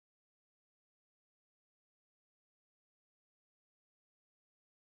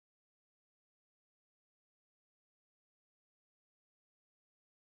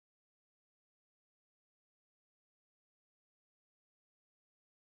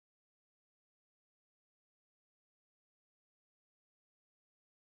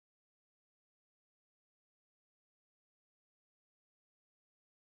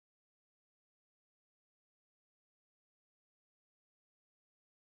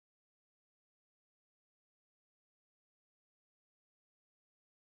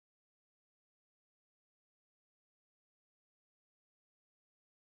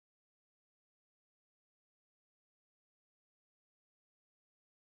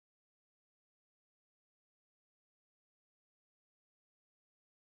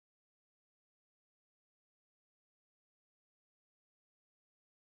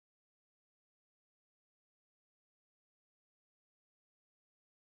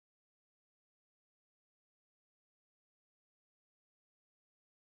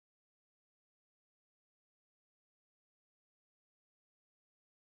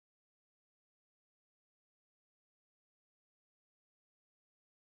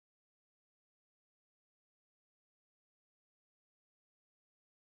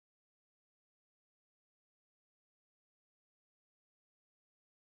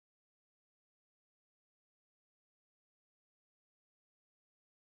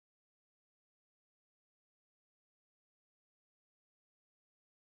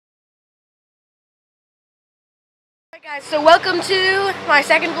Alright guys, so welcome to my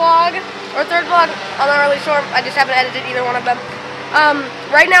second vlog, or third vlog, I'm not really sure, I just haven't edited either one of them.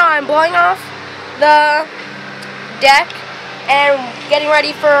 Right now I'm blowing off the deck and getting ready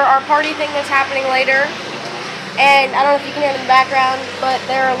for our party thing that's happening later. And I don't know if you can hear in the background, but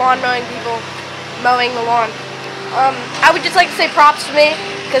there are lawn mowing people mowing the lawn. I would just like to say props to me,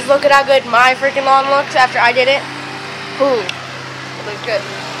 because look at how good my freaking lawn looks after I did it. Ooh, it looks good.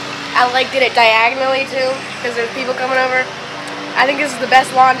 I did it diagonally too, because there's people coming over. I think this is the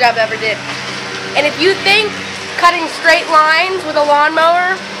best lawn job I ever did. And if you think cutting straight lines with a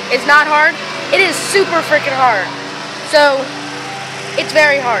lawnmower is not hard, it is super freaking hard. So, it's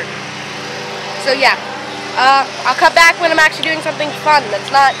very hard. So yeah, I'll cut back when I'm actually doing something fun that's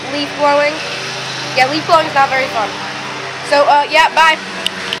not leaf blowing. Yeah, leaf blowing is not very fun. So yeah, bye.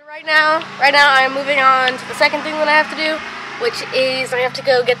 Right now I'm moving on to the second thing that I have to do, which is I have to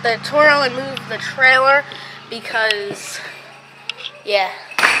go get the Toro and move the trailer because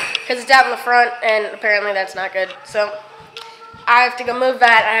it's out in the front and apparently that's not good. So I have to go move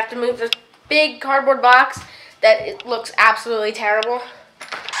that. I have to move this big cardboard box that it looks absolutely terrible.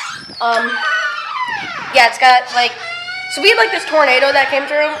 Yeah, it's got so we had this tornado that came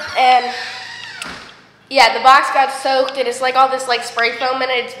through and yeah, the box got soaked and it's all this spray foam in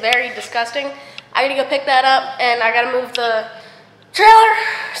it. It's very disgusting. I gotta go pick that up, and I gotta move the trailer,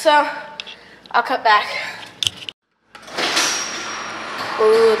 so I'll cut back.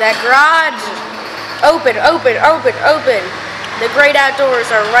 Ooh, that garage! Open, open, open, open! The great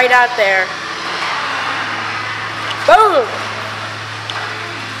outdoors are right out there. Boom!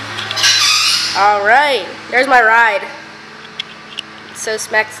 Alright, there's my ride. It's so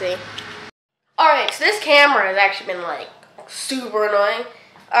smexy. Alright, so this camera has actually been super annoying.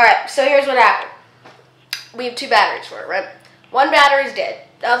 Alright, so here's what happened. We have two batteries for it, right? One battery's dead.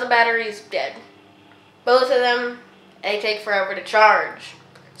 The other battery's dead. Both of them, they take forever to charge.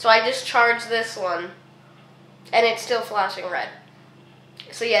 So I just charged this one, and it's still flashing red.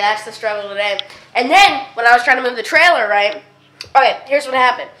 So yeah, that's the struggle today. And then, when I was trying to move the trailer, right? Okay, here's what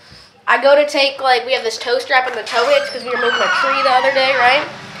happened. I go to take, we have this tow strap in the tow hitch, because we were moving a tree the other day, right?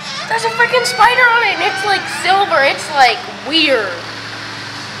 There's a freaking spider on it, and it's silver. It's weird.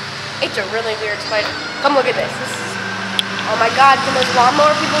 It's a really weird spider. Come look at this. Oh my god, can those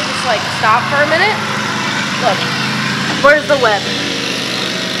lawnmower people just stop for a minute? Look, where's the web?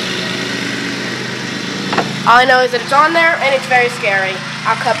 All I know is that it's on there and it's very scary.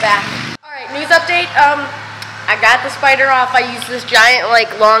 I'll cut back. Alright, news update. I got the spider off. I used this giant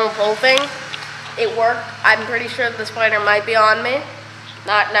long pole thing. It worked. I'm pretty sure the spider might be on me.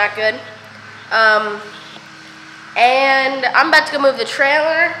 Not good. And I'm about to go move the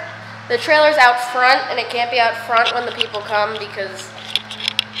trailer. The trailer's out front, and it can't be out front when the people come because,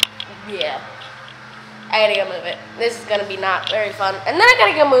 yeah, I gotta go move it. This is gonna be not very fun. And then I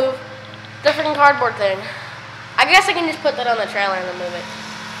gotta go move the freaking cardboard thing. I guess I can just put that on the trailer and then move it.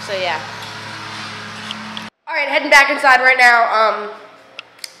 So yeah. Alright, heading back inside right now.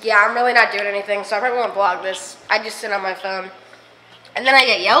 Yeah, I'm really not doing anything, so I probably won't vlog this. I just sit on my phone. And then I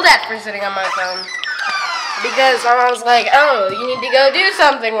get yelled at for sitting on my phone. Because my mom's like, oh, you need to go do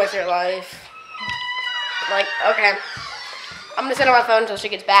something with your life. I'm okay. I'm gonna sit on my phone until she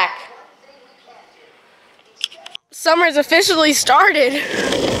gets back. Summer's officially started.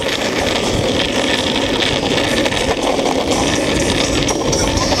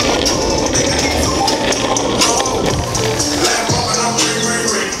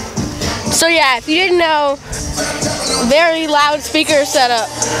 So yeah, if you didn't know, very loud speaker setup.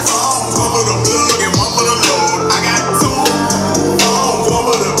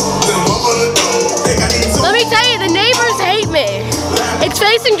 Let me tell you, the neighbors hate me. It's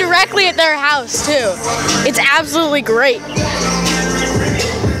facing directly at their house too. It's absolutely great.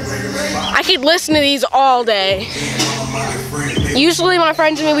 I could listen to these all day. Usually my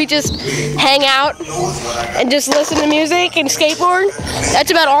friends and me, we just hang out and just listen to music and skateboard. That's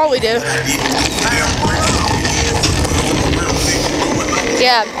about all we do.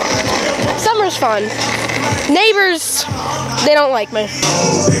 Yeah, summer's fun. Neighbors, they don't like me.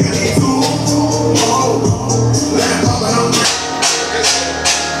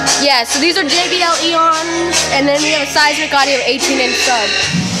 Yeah, so these are JBL Eons, and then we have a seismic audio 18-inch sub.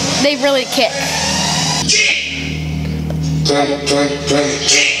 They really kick. I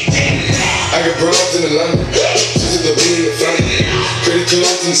got broads in the London, she's the beat in the family, pretty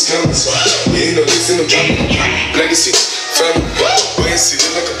clothes in the scammers, you ain't no this in the family, legacy, family, wait and see,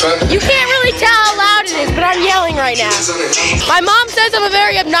 look like a panda. You can't really tell how loud it is, but I'm yelling right now. My mom says I'm a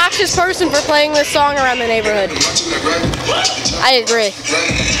very obnoxious person for playing this song around the neighborhood. I agree.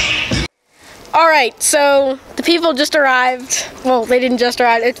 Alright, so the people just arrived. Well, they didn't just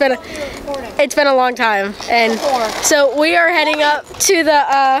arrive. It's been a long time, and so we are heading up to the.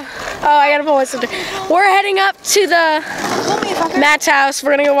 Oh, I gotta pull my sister. We're heading up to the Matt's house.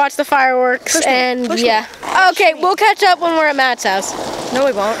 We're gonna go watch the fireworks, yeah. Okay, we'll catch up when we're at Matt's house. No,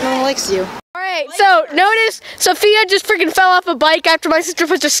 we won't. No one likes you. Alright, so notice Sophia just freaking fell off a bike after my sister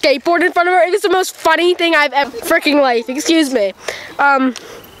pushed a skateboard in front of her. It was the most funny thing I've ever freaking life. Excuse me.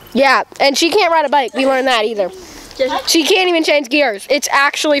 Yeah, and she can't ride a bike. We learned that either. She can't even change gears. It's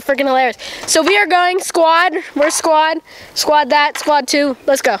actually freaking hilarious. So we are going squad. We're squad. Squad that. Squad 2.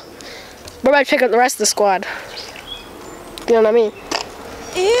 Let's go. We're about to pick up the rest of the squad. You know what I mean?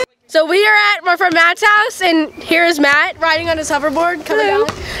 So we are at my friend Matt's house, and here's Matt riding on his hoverboard,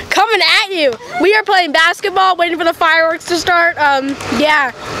 coming at you. We are playing basketball, waiting for the fireworks to start.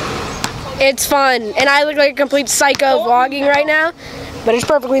 Yeah, it's fun, and I look like a complete psycho vlogging right now, but it's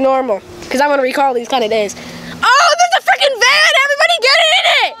perfectly normal because I want to recall these kind of days. Oh, there's a freaking van! Everybody get in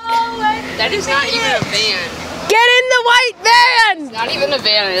it! That is not even a van. Get in the white van! It's not even a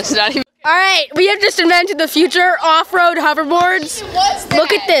van. It's not even. All right, we have just invented the future off-road hoverboards.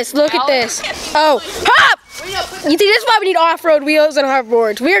 Look at this, look at this. Oh, hop! You see, this is why we need off-road wheels and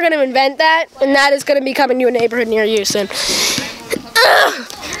hoverboards. We are going to invent that, and that is going to be coming to a neighborhood near you soon.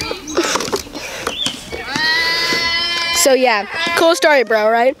 So yeah, cool story, bro,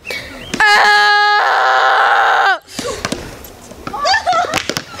 right?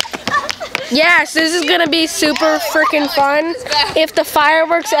 Yes, this is gonna be super freaking fun. If the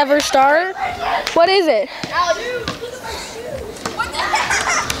fireworks ever start. What is it?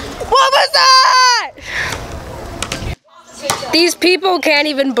 What was that? These people can't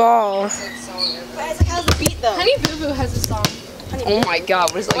even ball. How's the beat though? Honey Boo Boo has a song. Oh my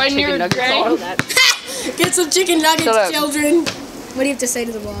god, what is it like chicken nuggets song? Get some chicken nuggets, children. What do you have to say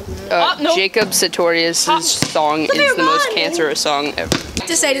to the vlog? No. Jacob Sartorius' song is the most cancerous song ever.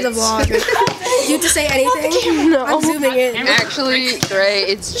 To say to the vlog. You have to say anything? No. I'm zooming in. Actually, right,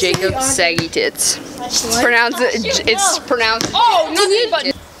 it's Jacob Saggy Tits. It's pronounced. Oh, nothing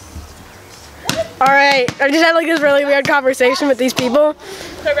but. Alright, I just had like this really weird conversation with these people.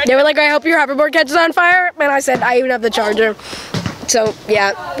 They were like, I hope your hoverboard catches on fire. And I said, I even have the charger. So,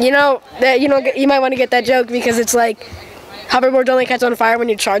 yeah, you might want to get that joke because it's like, hoverboards only catch on fire when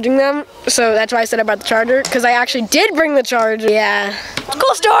you're charging them, so that's why I said about the charger, because I actually did bring the charger. Yeah.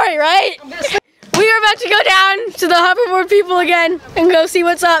 Cool story, right? We are about to go down to the hoverboard people again and go see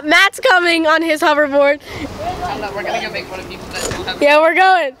what's up. Matt's coming on his hoverboard. We're gonna go make fun of people that don't have. Yeah, we're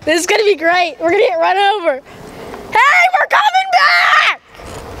going. This is gonna be great. We're gonna get run over. Hey, we're coming back!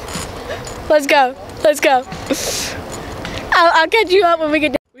 Let's go. Let's go. I'll catch you up when we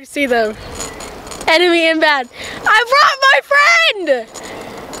get down. We see them. Enemy inbound. I brought my friend!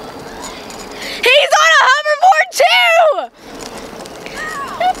 He's on a hoverboard too!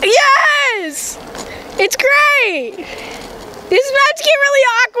 Yes! It's great! This match get really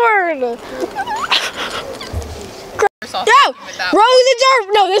awkward! No! Roses are...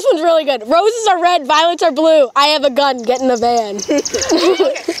 No, this one's really good. Roses are red, violets are blue. I have a gun. Get in the van.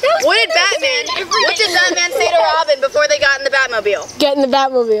 What did Batman say to Robin before they got in the Batmobile? Get in the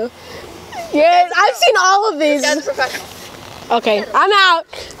Batmobile. Yes, I've seen all of these. That's professional. Okay, I'm out.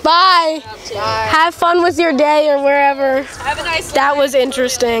 Bye. Bye. Have fun with your day or wherever. Have a nice That was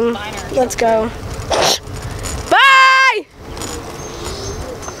interesting. Let's go. Bye!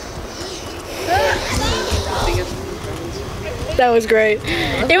 That was great.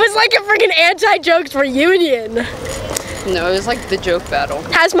 It was like a freaking anti-jokes reunion. No, it was like the joke battle.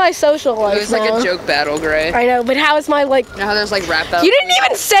 How's my social life? It was like a joke battle, Gray. I know, but how is my like... You know how there's like rap battles? You didn't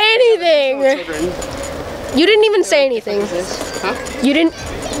even say anything! You didn't even say anything. Huh? You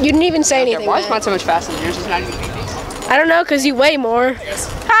didn't even say anything. Why is mine so much faster than yours? It's not even big. I don't know, because you weigh more.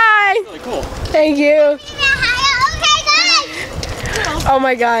 Hi! Really cool. Thank you. Oh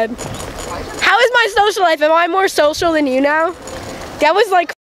my god. How is my social life? Am I more social than you now? That was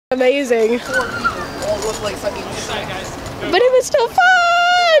like amazing. But it was still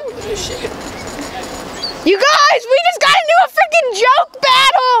fun! You guys, we just got into a freaking joke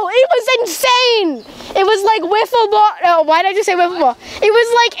battle! It was insane! It was like wiffle ball. Oh, why did I just say wiffle ball? It was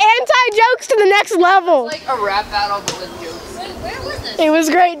like anti-jokes to the next level. It's like a rap battle but with jokes. Where was this? It was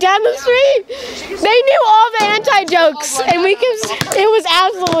great. Down the street. They knew all the anti-jokes and we could, it was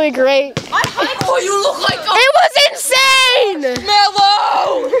absolutely great. Oh, you look like a It was insane!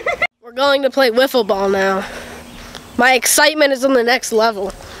 mellow! We're going to play wiffle ball now. My excitement is on the next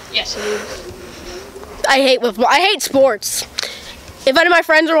level. Yes, it is. I hate wiffle ball. I hate sports. If any of my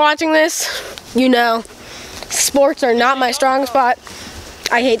friends are watching this, you know, sports are not my strong spot.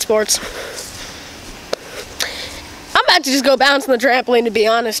 I hate sports. about to just go bounce on the trampoline, to be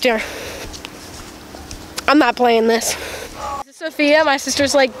honest here. I'm not playing this. This is Sophia, my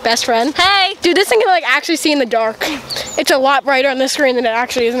sister's like best friend. Hey! Dude, this thing can like actually see in the dark. It's a lot brighter on the screen than it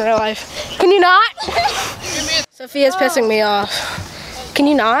actually is in real life. Can you not? Sophia's pissing me off. Can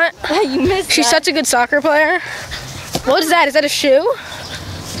you not? You missed She's such a good soccer player. What is that? Is that a shoe?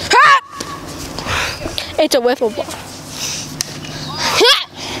 Ha! It's a wiffle ball.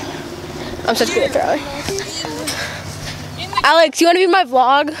 I'm such a good throwing. Alex, you want to be in my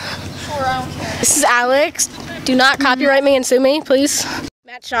vlog? This is Alex. Do not copyright me and sue me, please.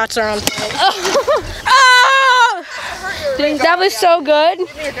 Matt's shots are on point. Oh! That was so good.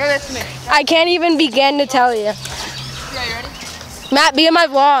 I can't even begin to tell you. Matt, be in my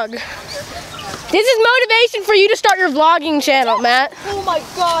vlog. This is motivation for you to start your vlogging channel, Matt. Oh my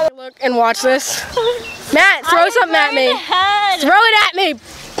god. Look and watch this. Matt, throw something at me. Throw it at me.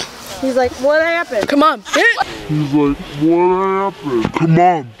 He's like, what happened? Come on. He's like, what happened? Come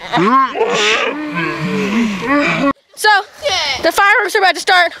on. So, the fireworks are about to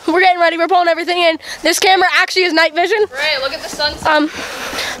start. We're getting ready. We're pulling everything in. This camera actually has night vision. Right, look at the sunset.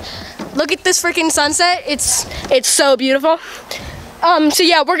 Look at this freaking sunset. It's so beautiful. So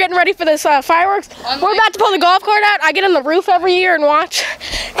yeah, we're getting ready for this fireworks. We're about to pull the golf cart out. I get on the roof every year and watch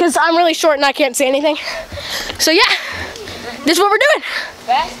because I'm really short and I can't see anything. So yeah, this is what we're doing.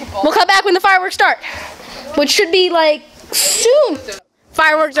 Basketball. We'll come back when the fireworks start, which should be like soon.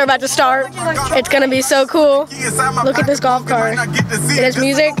 Fireworks are about to start. It's gonna be so cool. Look at this golf cart. It has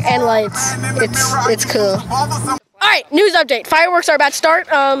music and lights. It's cool. All right, news update. Fireworks are about to start.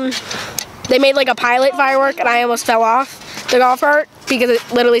 They made like a pilot firework and I almost fell off the golf cart because it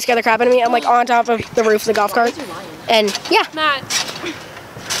literally scared the crap out of me. I'm like on top of the roof of the golf cart. And yeah. Matt.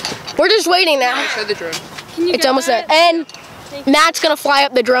 We're just waiting now. Show the drone. It's almost there. And Matt's gonna fly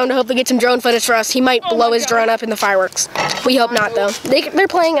up the drone to hopefully get some drone footage for us. He might blow his drone up in the fireworks. We hope not though. They're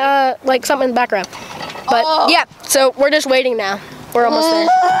playing like something in the background. But yeah, so we're just waiting now. We're almost there.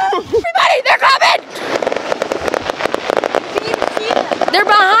 Everybody, they're coming! They're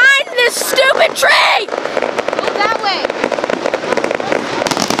behind this stupid tree! Go that way.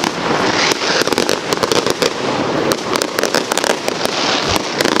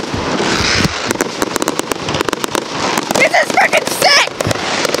 This is freaking sick!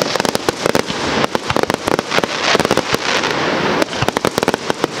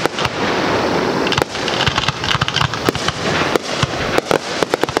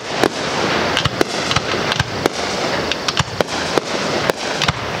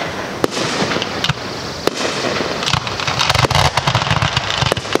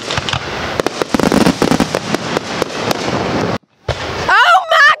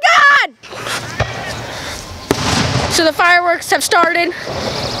 So the fireworks have started.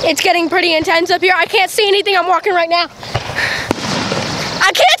 It's getting pretty intense up here. I can't see anything. I'm walking right now.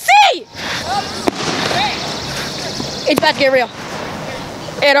 I can't see! It's about to get real.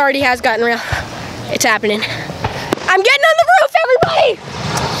 It already has gotten real. It's happening. I'm getting on the roof, everybody!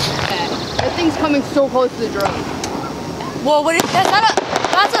 That thing's coming so close to the drone. Whoa, what is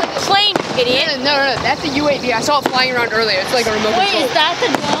that's a plane, idiot. No, that's a UAV. I saw it flying around earlier. It's like a remote control. Wait, is that the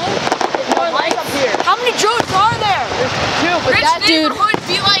drone? Lights up here. How many drones are there? There's two, but Rich that dude. neighborhood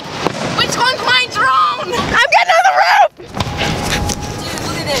be like, which one's my drone? I'm getting on the roof! Dude,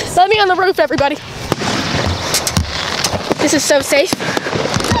 look at this. Let me on the roof, everybody. This is so safe.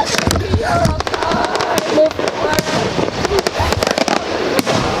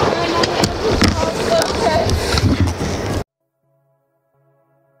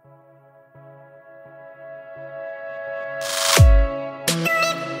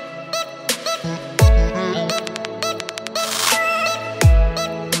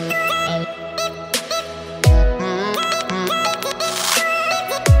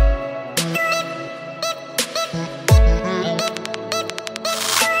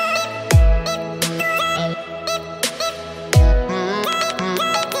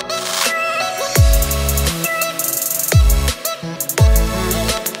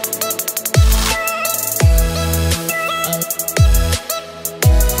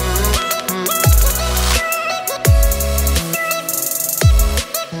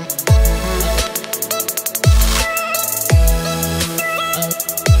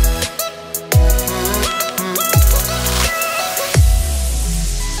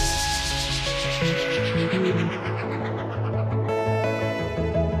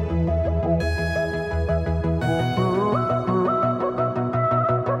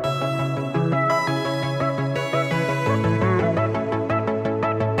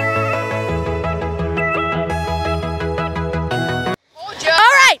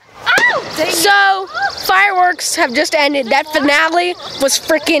 fireworks have just ended. That finale was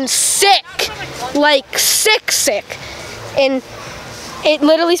freaking sick. Like, sick. And it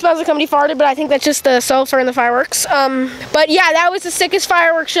literally smells like somebody farted, but I think that's just the sulfur in the fireworks. But yeah, that was the sickest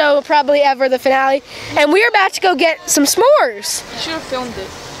fireworks show probably ever, the finale. And we're about to go get some s'mores. You should have filmed it.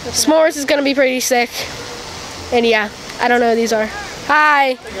 S'mores is gonna be pretty sick. And yeah, I don't know who these are.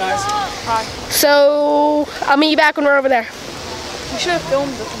 Hi. Hey guys. Hi. So, I'll meet you back when we're over there. You should have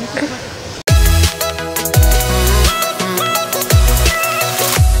filmed it.